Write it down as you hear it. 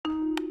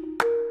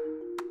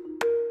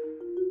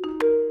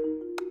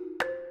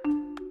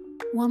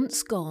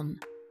Once Gone,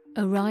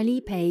 a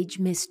Riley Page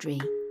mystery.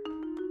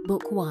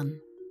 Book 1.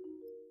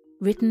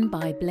 Written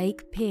by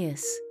Blake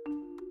Pierce.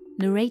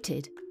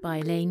 Narrated by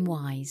Elaine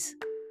Wise.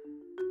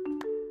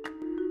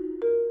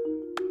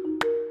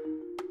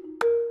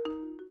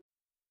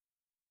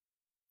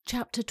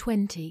 Chapter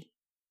 20.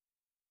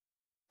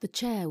 The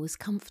chair was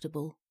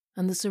comfortable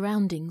and the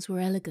surroundings were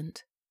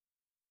elegant,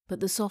 but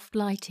the soft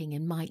lighting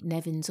in Mike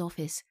Nevin's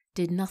office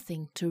did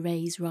nothing to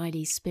raise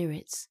Riley's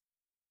spirits.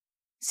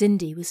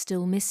 Cindy was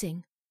still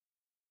missing.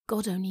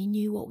 God only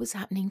knew what was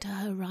happening to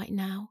her right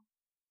now.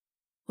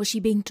 Was she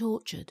being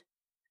tortured,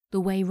 the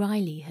way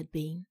Riley had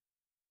been?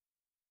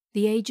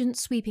 The agent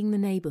sweeping the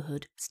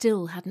neighbourhood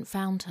still hadn't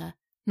found her,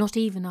 not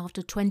even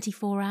after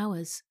 24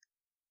 hours.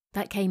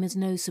 That came as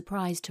no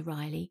surprise to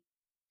Riley.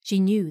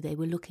 She knew they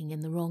were looking in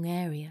the wrong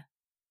area.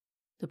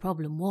 The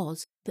problem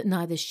was that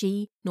neither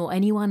she nor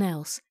anyone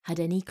else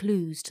had any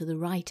clues to the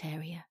right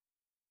area.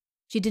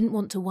 She didn't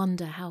want to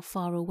wonder how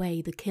far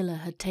away the killer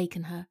had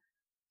taken her,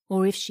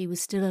 or if she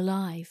was still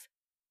alive.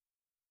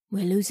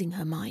 "We're losing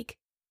her, Mike,"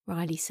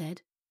 Riley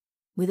said.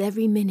 "With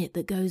every minute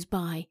that goes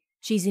by,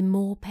 she's in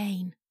more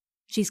pain.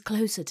 She's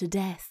closer to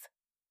death."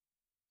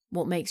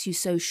 "What makes you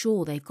so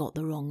sure they've got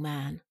the wrong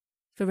man?"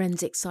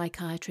 forensic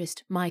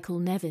psychiatrist Michael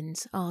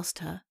Nevins asked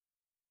her.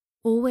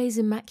 Always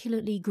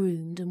immaculately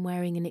groomed and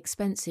wearing an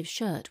expensive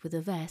shirt with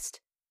a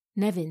vest,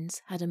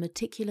 Nevins had a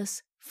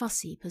meticulous,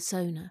 fussy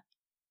persona.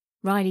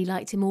 Riley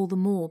liked him all the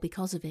more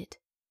because of it.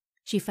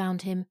 She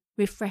found him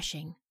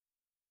refreshing.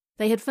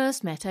 They had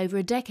first met over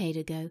a decade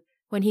ago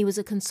when he was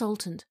a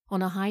consultant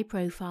on a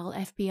high-profile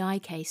FBI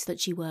case that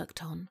she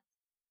worked on.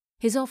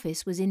 His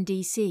office was in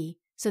DC,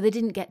 so they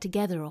didn't get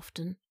together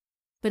often.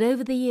 But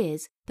over the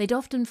years, they'd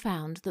often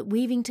found that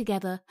weaving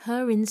together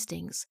her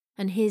instincts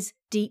and his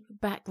deep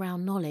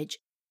background knowledge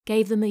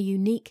gave them a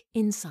unique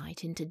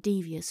insight into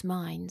devious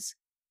minds.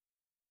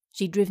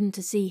 She'd driven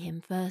to see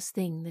him first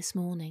thing this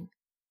morning.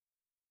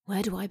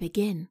 "Where do I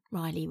begin?"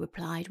 Riley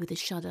replied with a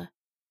shudder.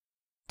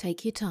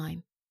 "Take your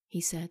time,"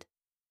 he said.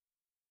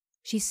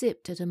 She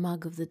sipped at a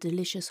mug of the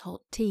delicious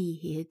hot tea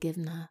he had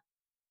given her.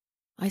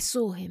 "I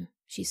saw him,"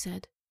 she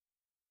said.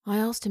 "I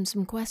asked him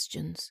some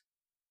questions,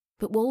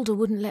 but Walder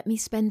wouldn't let me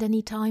spend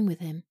any time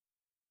with him."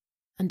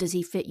 "And does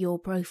he fit your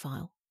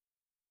profile?"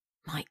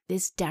 "Mike,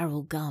 this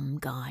Daryl Gum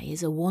guy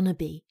is a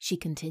wannabe," she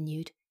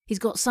continued. "He's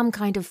got some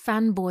kind of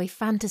fanboy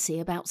fantasy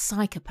about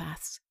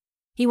psychopaths.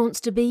 He wants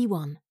to be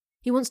one.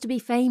 He wants to be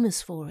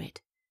famous for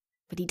it,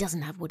 but he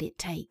doesn't have what it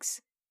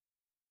takes.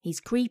 He's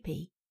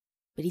creepy,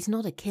 but he's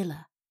not a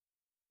killer.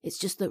 It's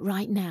just that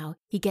right now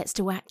he gets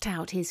to act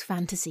out his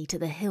fantasy to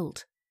the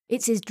hilt.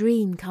 It's his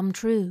dream come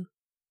true."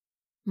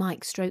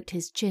 Mike stroked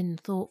his chin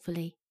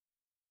thoughtfully.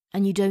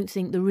 "And you don't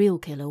think the real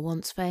killer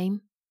wants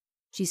fame?"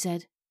 she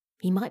said.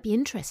 "He might be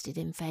interested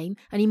in fame,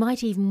 and he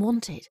might even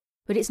want it,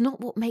 but it's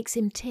not what makes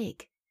him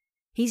tick.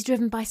 He's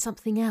driven by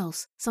something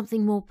else,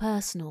 something more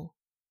personal.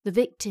 The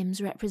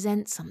victims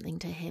represent something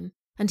to him,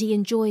 and he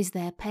enjoys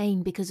their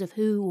pain because of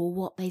who or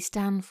what they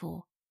stand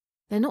for.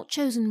 They're not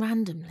chosen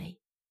randomly."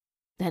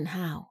 "Then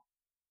how?"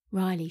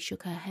 Riley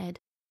shook her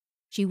head.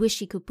 She wished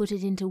she could put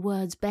it into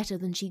words better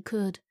than she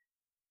could.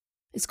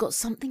 "It's got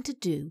something to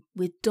do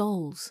with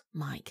dolls,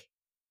 Mike.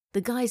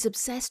 The guy's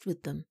obsessed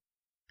with them,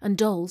 and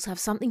dolls have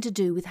something to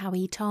do with how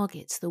he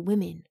targets the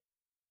women."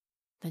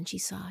 Then she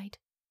sighed.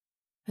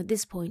 At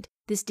this point,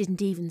 this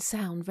didn't even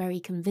sound very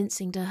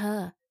convincing to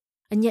her,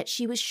 and yet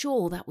she was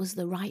sure that was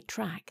the right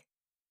track.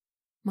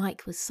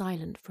 Mike was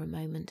silent for a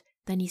moment,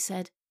 then he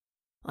said,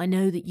 "I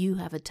know that you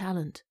have a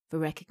talent for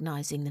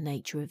recognizing the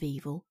nature of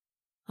evil.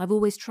 I've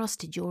always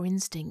trusted your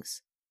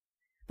instincts.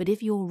 But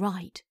if you're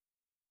right,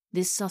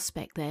 this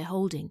suspect they're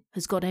holding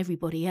has got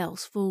everybody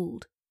else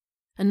fooled.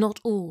 And not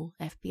all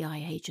FBI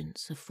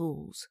agents are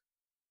fools."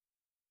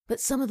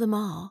 "But some of them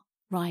are,"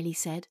 Riley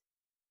said.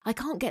 "I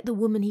can't get the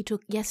woman he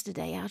took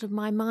yesterday out of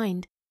my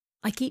mind.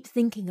 I keep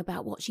thinking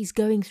about what she's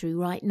going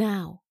through right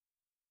now."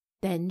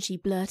 Then she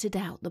blurted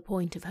out the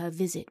point of her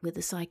visit with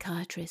the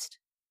psychiatrist.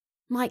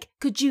 "Mike,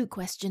 could you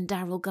question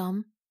Daryl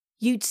Gum?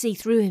 You'd see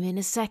through him in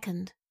a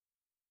second."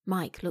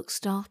 Mike looked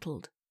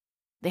startled.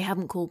 "They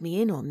haven't called me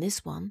in on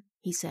this one,"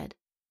 he said.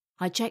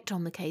 "I checked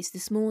on the case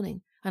this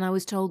morning, and I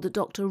was told that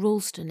Dr.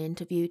 Ralston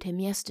interviewed him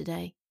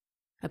yesterday.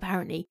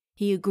 Apparently,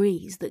 he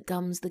agrees that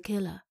Gum's the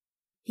killer.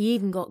 He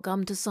even got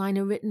Gum to sign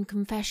a written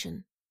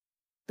confession.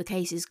 The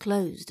case is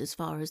closed as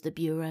far as the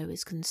Bureau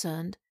is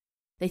concerned.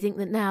 They think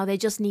that now they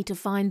just need to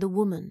find the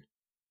woman.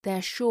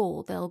 They're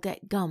sure they'll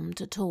get Gum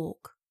to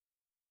talk."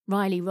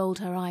 Riley rolled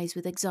her eyes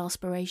with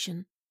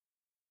exasperation.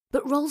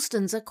 "But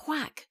Ralston's a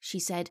quack," she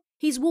said.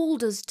 "He's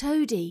Walder's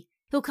toady.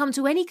 He'll come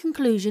to any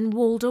conclusion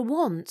Walder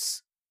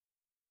wants."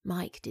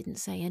 Mike didn't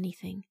say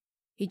anything.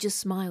 He just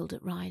smiled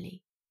at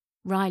Riley.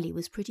 Riley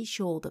was pretty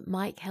sure that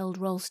Mike held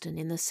Ralston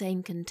in the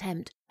same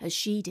contempt as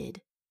she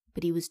did,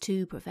 but he was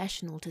too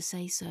professional to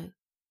say so.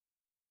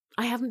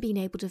 "I haven't been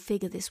able to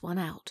figure this one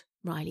out,"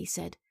 Riley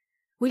said.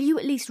 "Will you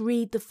at least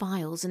read the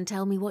files and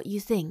tell me what you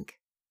think?"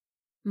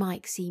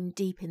 Mike seemed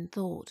deep in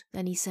thought.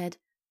 Then he said,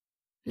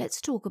 "Let's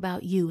talk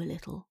about you a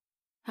little.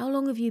 How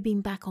long have you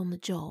been back on the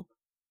job?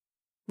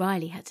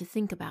 Riley had to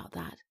think about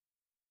that.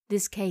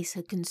 This case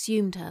had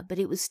consumed her, but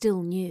it was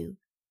still new.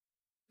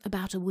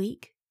 About a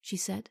week, she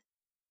said.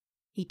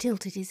 He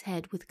tilted his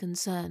head with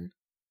concern.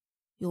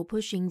 You're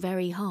pushing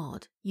very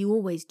hard. You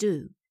always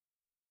do.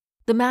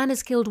 The man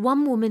has killed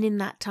one woman in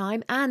that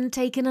time and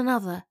taken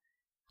another.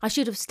 I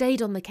should have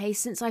stayed on the case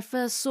since I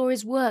first saw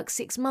his work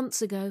 6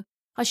 months ago.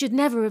 I should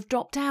never have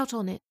dropped out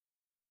on it.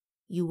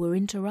 You were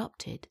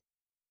interrupted.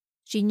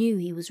 She knew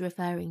he was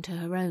referring to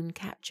her own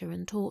capture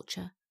and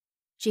torture.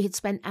 She had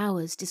spent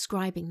hours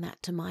describing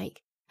that to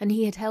Mike, and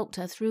he had helped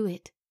her through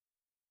it.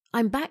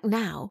 I'm back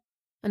now,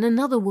 and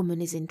another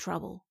woman is in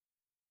trouble.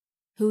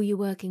 Who are you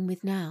working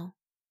with now?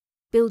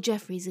 Bill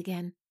Jeffries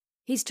again.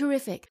 He's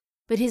terrific,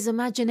 but his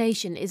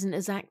imagination isn't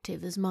as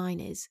active as mine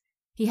is.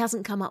 He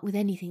hasn't come up with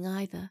anything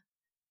either.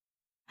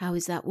 How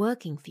is that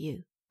working for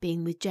you,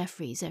 being with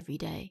Jeffries every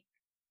day?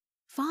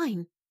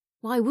 Fine.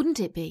 Why wouldn't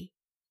it be?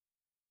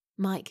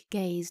 Mike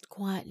gazed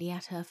quietly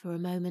at her for a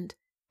moment,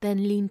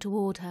 then leaned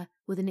toward her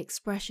with an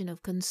expression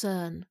of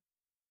concern.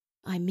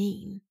 I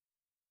mean,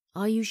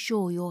 are you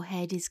sure your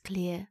head is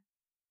clear?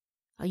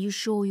 Are you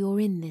sure you're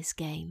in this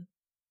game?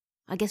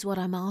 I guess what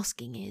I'm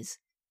asking is,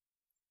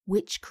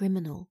 which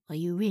criminal are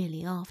you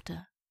really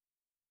after?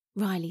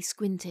 Riley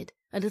squinted,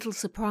 a little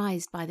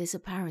surprised by this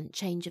apparent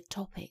change of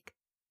topic.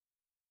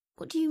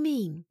 What do you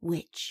mean,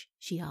 which?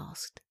 She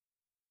asked.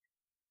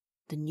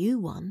 The new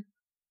one,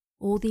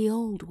 or the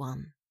old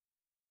one?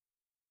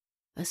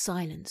 A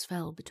silence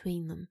fell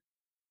between them.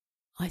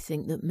 I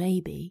think that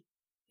maybe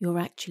you're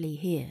actually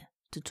here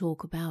to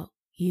talk about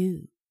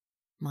you,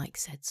 Mike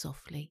said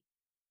softly.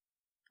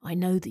 I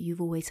know that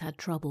you've always had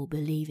trouble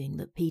believing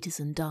that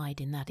Peterson died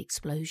in that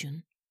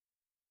explosion.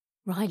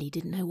 Riley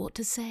didn't know what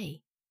to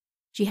say.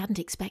 She hadn't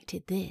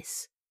expected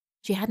this.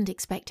 She hadn't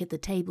expected the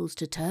tables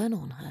to turn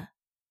on her.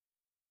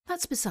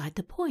 That's beside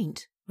the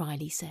point,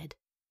 Riley said.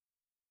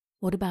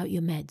 What about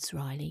your meds,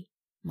 Riley?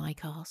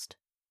 Mike asked.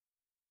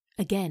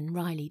 Again,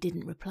 Riley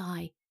didn't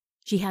reply.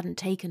 She hadn't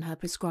taken her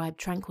prescribed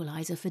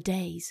tranquilizer for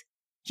days.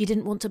 She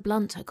didn't want to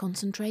blunt her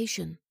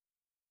concentration.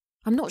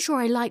 I'm not sure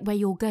I like where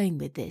you're going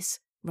with this,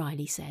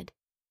 Riley said.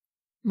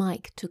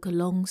 Mike took a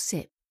long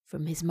sip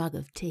from his mug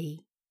of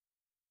tea.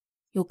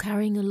 You're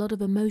carrying a lot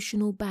of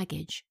emotional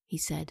baggage, he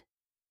said.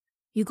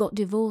 You got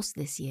divorced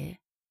this year,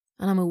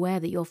 and I'm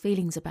aware that your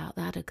feelings about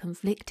that are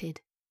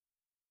conflicted.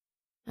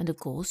 And of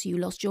course you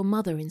lost your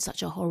mother in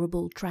such a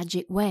horrible,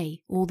 tragic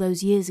way all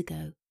those years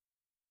ago.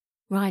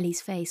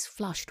 Riley's face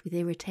flushed with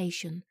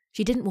irritation.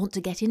 She didn't want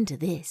to get into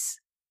this.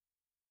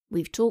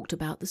 We've talked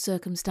about the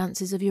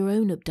circumstances of your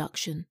own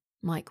abduction,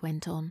 Mike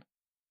went on.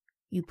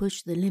 You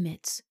pushed the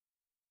limits.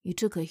 You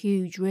took a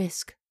huge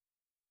risk.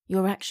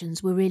 Your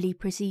actions were really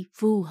pretty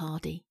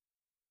foolhardy.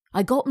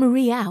 I got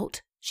Marie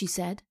out, she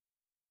said,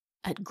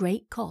 at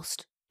great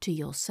cost to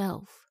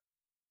yourself.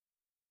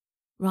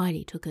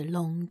 Riley took a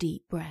long,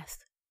 deep breath.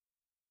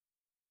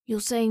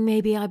 You're saying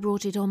maybe I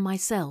brought it on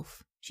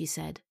myself, she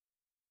said,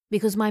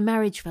 because my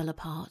marriage fell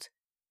apart,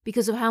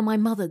 because of how my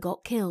mother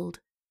got killed.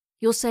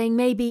 You're saying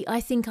maybe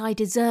I think I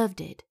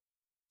deserved it.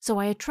 So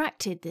I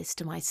attracted this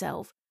to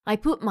myself. I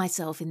put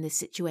myself in this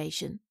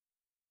situation.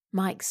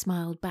 Mike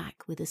smiled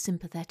back with a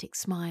sympathetic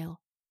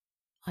smile.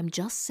 I'm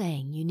just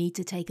saying you need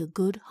to take a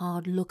good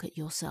hard look at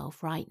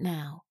yourself right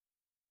now.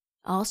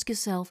 Ask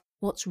yourself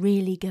what's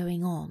really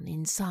going on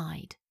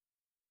inside.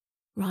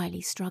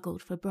 Riley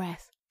struggled for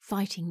breath,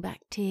 fighting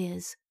back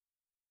tears.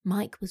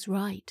 Mike was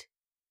right.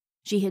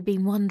 She had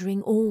been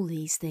wondering all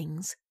these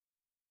things.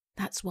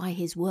 That's why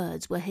his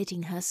words were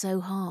hitting her so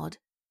hard.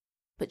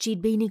 But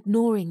she'd been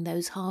ignoring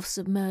those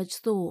half-submerged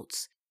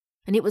thoughts,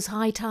 and it was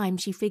high time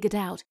she figured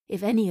out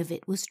if any of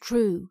it was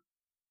true.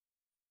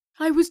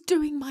 I was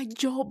doing my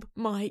job,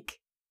 Mike,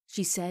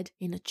 she said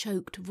in a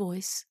choked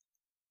voice.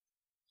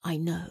 I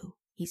know,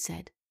 he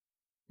said.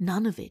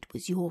 None of it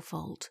was your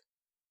fault.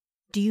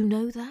 Do you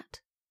know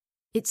that?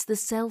 It's the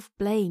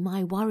self-blame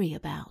I worry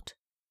about.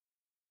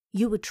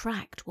 You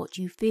attract what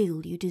you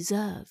feel you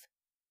deserve.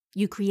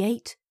 You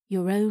create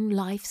your own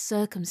life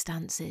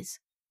circumstances.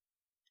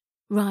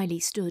 Riley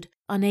stood,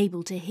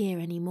 unable to hear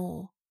any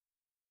more.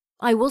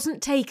 I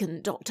wasn't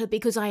taken, Doctor,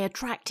 because I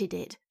attracted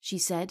it, she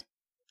said.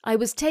 I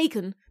was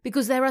taken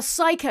because there are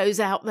psychos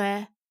out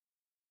there.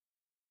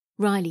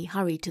 Riley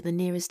hurried to the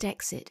nearest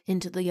exit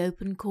into the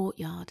open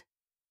courtyard.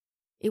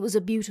 It was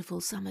a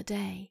beautiful summer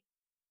day.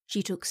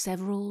 She took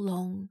several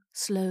long,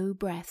 slow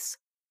breaths,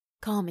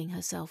 calming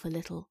herself a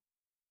little.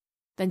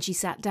 Then she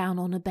sat down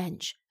on a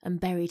bench and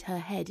buried her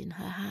head in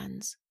her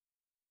hands.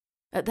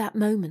 At that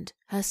moment,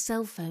 her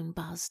cell phone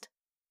buzzed.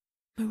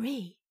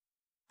 Marie.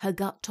 Her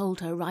gut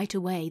told her right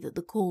away that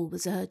the call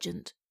was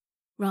urgent.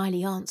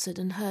 Riley answered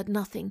and heard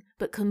nothing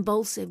but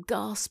convulsive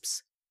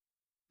gasps.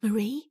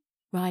 Marie?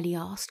 Riley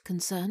asked,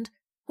 concerned.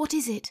 What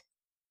is it?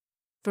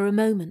 For a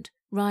moment,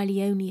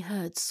 Riley only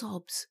heard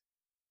sobs.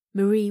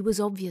 Marie was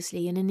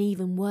obviously in an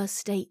even worse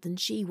state than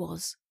she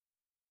was.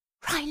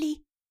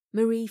 Riley,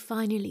 Marie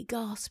finally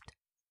gasped.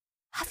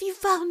 Have you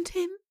found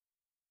him?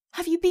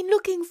 Have you been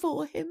looking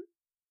for him?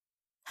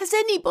 Has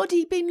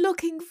anybody been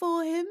looking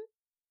for him?"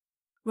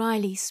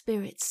 Riley's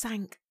spirits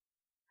sank.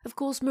 Of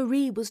course,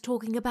 Marie was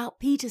talking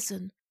about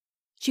Peterson.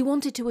 She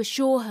wanted to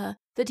assure her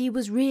that he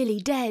was really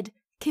dead,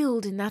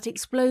 killed in that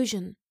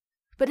explosion.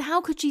 But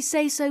how could she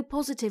say so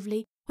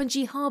positively when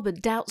she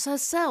harboured doubts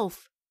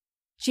herself?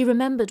 She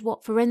remembered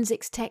what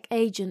forensics tech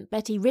agent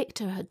Betty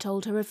Richter had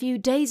told her a few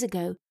days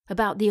ago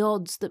about the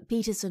odds that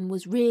Peterson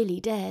was really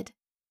dead.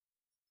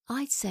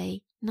 "I'd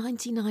say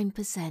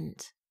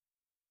 99%.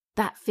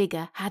 That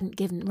figure hadn't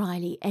given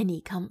Riley any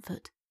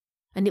comfort,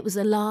 and it was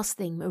the last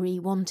thing Marie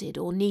wanted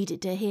or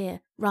needed to hear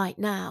right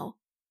now.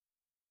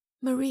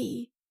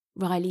 "Marie,"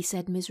 Riley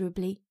said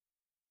miserably,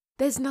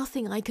 "there's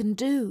nothing I can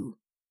do."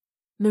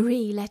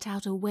 Marie let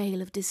out a wail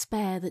of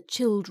despair that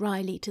chilled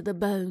Riley to the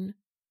bone.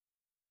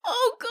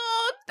 "Oh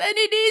God, then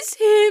it is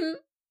him!"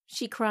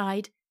 she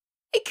cried.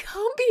 "It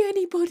can't be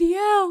anybody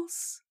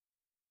else."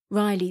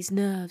 Riley's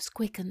nerves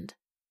quickened.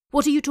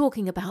 "What are you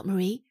talking about,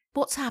 Marie?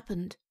 What's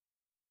happened?"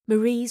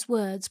 Marie's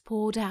words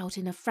poured out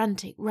in a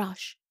frantic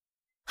rush.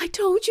 "I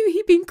told you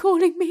he'd been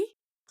calling me.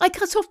 I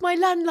cut off my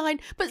landline,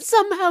 but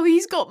somehow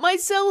he's got my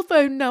cell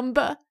phone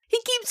number.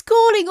 He keeps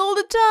calling all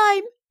the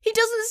time. He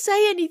doesn't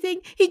say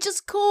anything, he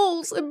just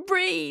calls and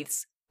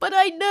breathes. But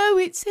I know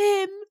it's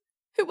him.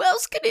 Who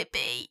else can it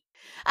be?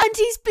 And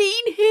he's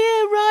been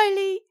here,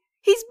 Riley.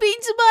 He's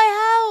been to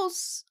my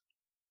house."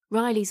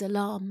 Riley's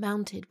alarm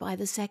mounted by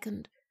the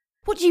second.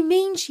 "What do you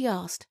mean?" she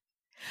asked.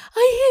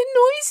 "I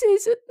hear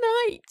noises at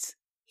night.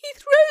 He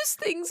throws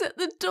things at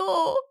the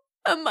door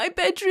and my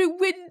bedroom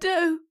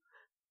window.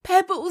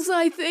 Pebbles,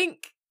 I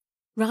think."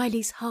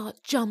 Riley's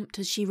heart jumped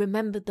as she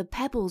remembered the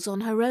pebbles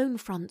on her own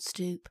front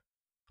stoop.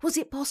 Was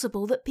it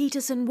possible that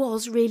Peterson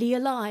was really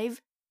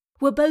alive?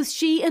 Were both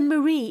she and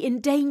Marie in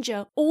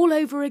danger all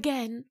over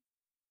again?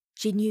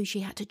 She knew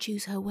she had to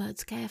choose her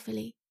words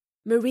carefully.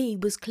 Marie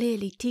was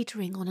clearly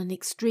teetering on an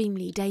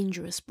extremely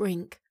dangerous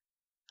brink.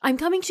 "I'm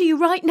coming to you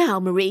right now,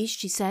 Marie,"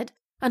 she said,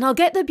 "and I'll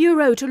get the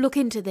Bureau to look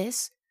into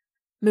this."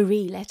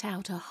 Marie let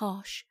out a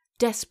harsh,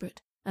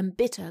 desperate and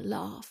bitter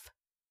laugh.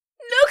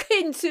 "Look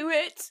into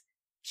it?"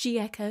 she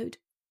echoed.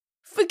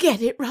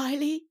 "Forget it,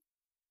 Riley.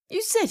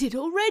 You said it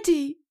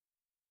already.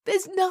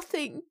 There's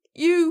nothing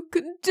you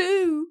can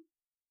do.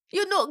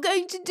 You're not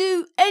going to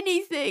do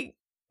anything.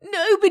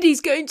 Nobody's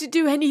going to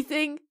do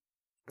anything.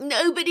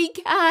 Nobody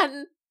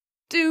can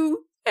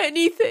do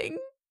anything."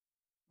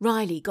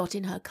 Riley got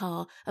in her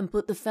car and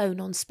put the phone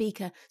on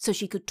speaker so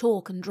she could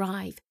talk and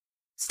drive.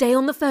 "Stay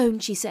on the phone,"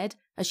 she said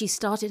as she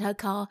started her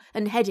car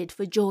and headed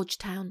for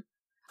Georgetown.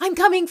 "I'm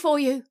coming for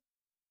you."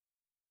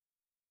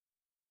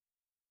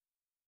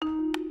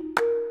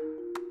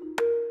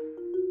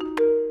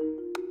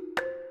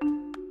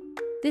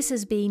 This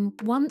has been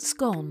Once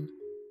Gone,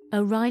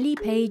 a Riley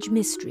Page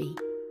mystery,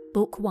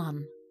 Book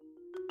 1.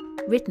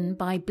 Written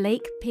by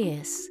Blake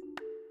Pierce.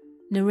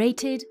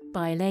 Narrated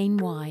by Elaine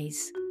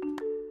Wise.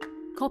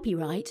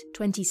 Copyright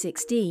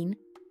 2016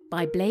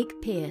 by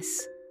Blake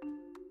Pierce.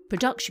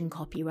 Production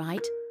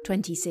copyright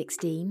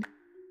 2016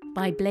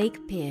 by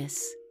Blake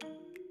Pierce.